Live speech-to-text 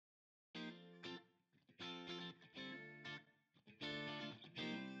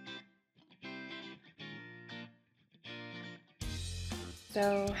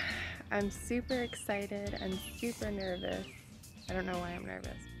So I'm super excited and super nervous. I don't know why I'm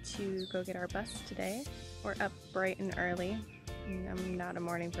nervous. To go get our bus today. We're up bright and early. I'm not a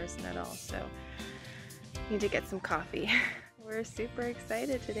morning person at all, so need to get some coffee. We're super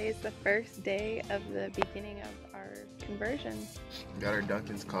excited. Today's the first day of the beginning of our conversion. Got our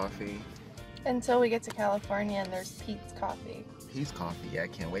Dunkin's coffee. Until we get to California and there's Pete's coffee. Pete's coffee, yeah, I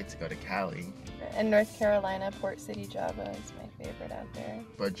can't wait to go to Cali. In North Carolina, Port City Java is my favorite out there.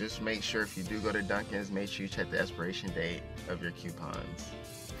 But just make sure if you do go to Dunkin's, make sure you check the expiration date of your coupons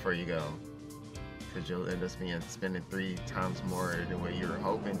before you go. Because you'll end up spending 3 times more than what you were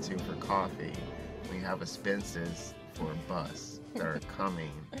hoping to for coffee when you have expenses for a bus that are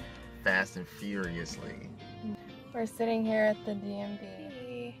coming fast and furiously. We're sitting here at the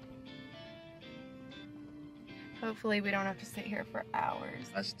DMV. Hopefully we don't have to sit here for hours.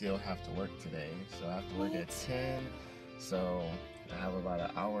 I still have to work today, so I have to work at 10. So I have about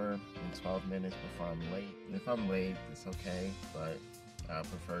an hour and 12 minutes before I'm late. If I'm late, it's okay, but I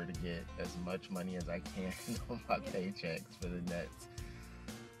prefer to get as much money as I can on my paychecks for the next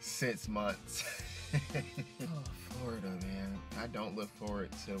 6 months. Oh, Florida, man. I don't look forward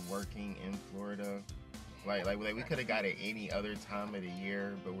to working in Florida. Like we could have got it any other time of the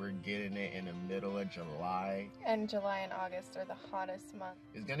year, but we're getting it in the middle of July. And July and August are the hottest months.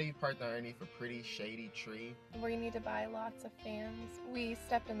 It's gonna be parked underneath a pretty shady tree. We need to buy lots of fans. We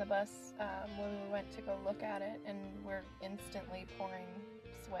stepped in the bus when we went to go look at it, and we're instantly pouring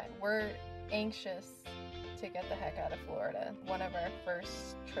sweat. We're anxious to get the heck out of Florida. One of our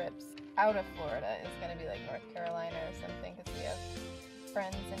first trips out of Florida is gonna be like North Carolina or something, because we have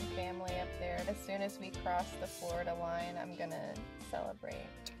friends and family up there. As soon as we cross the Florida line, I'm gonna celebrate.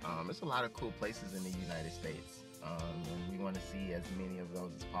 There's a lot of cool places in the United States, and we want to see as many of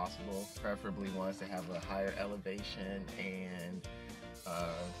those as possible. Preferably ones that have a higher elevation and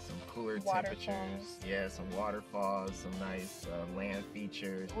some cooler temperatures. Yeah, some waterfalls, some nice land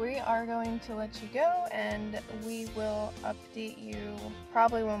features. We are going to let you go, and we will update you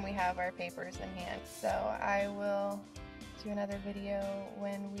probably when we have our papers in hand. So I will do another video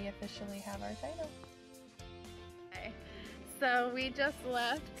when we officially have our title. Okay. So we just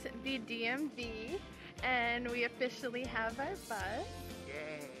left the DMV and we officially have our bus.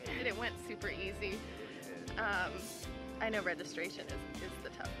 Yay! It went super easy. I know registration is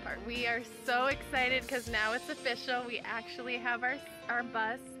the tough part. We are so excited because now it's official. We actually have our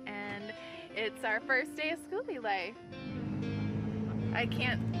bus, and it's our first day of schoolie life. I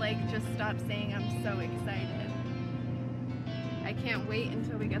can't just stop saying I'm so excited. I can't wait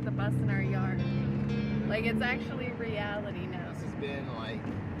until we get the bus in our yard. It's actually reality now. This has been like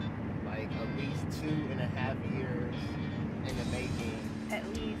at least 2.5 years in the making. At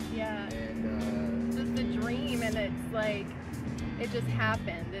least, yeah. And just a dream, and it just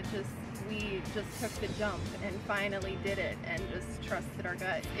happened. We just took the jump and finally did it and just trusted our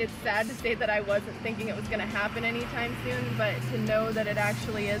gut. It's sad to say that I wasn't thinking it was gonna happen anytime soon, but to know that it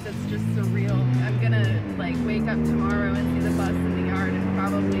actually is, it's just surreal. I'm gonna wake up tomorrow and see the bus in the yard and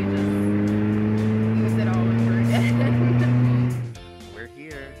probably just use it all over again. We're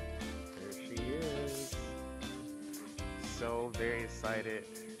here. There she is. So very excited.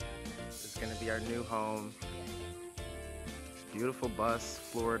 It's gonna be our new home. Beautiful bus,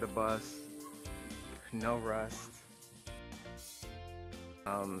 Florida bus, no rust.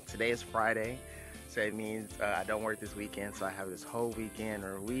 Today is Friday, so it means I don't work this weekend, so I have this whole weekend,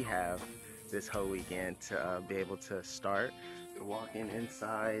 or we have this whole weekend to be able to start walking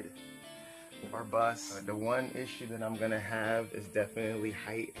inside our bus. The one issue that I'm gonna have is definitely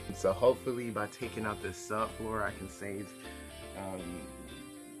height. So hopefully by taking out this subfloor, I can save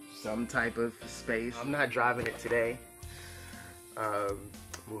some type of space. I'm not driving it today.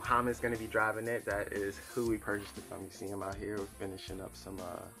 Muhammad's gonna be driving it. That is who we purchased it from. You see him out here. We're finishing up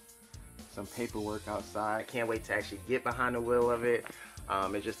some paperwork outside. Can't wait to actually get behind the wheel of it.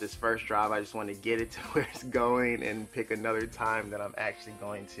 It's just this first drive. I just want to get it to where it's going and pick another time that I'm actually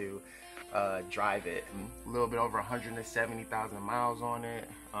going to drive it. A little bit over 170,000 miles on it.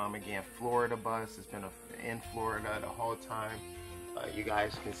 Again, Florida bus. It's been in Florida the whole time. You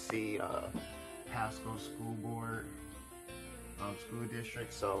guys can see Pasco School Board. School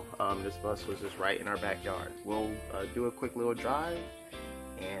district, so this bus was just right in our backyard. We'll do a quick little drive,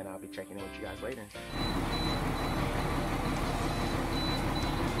 and I'll be checking in with you guys later.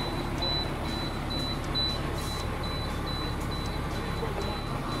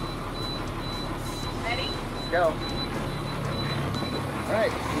 Ready? Let's go. All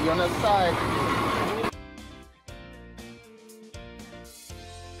right, see you on the other side.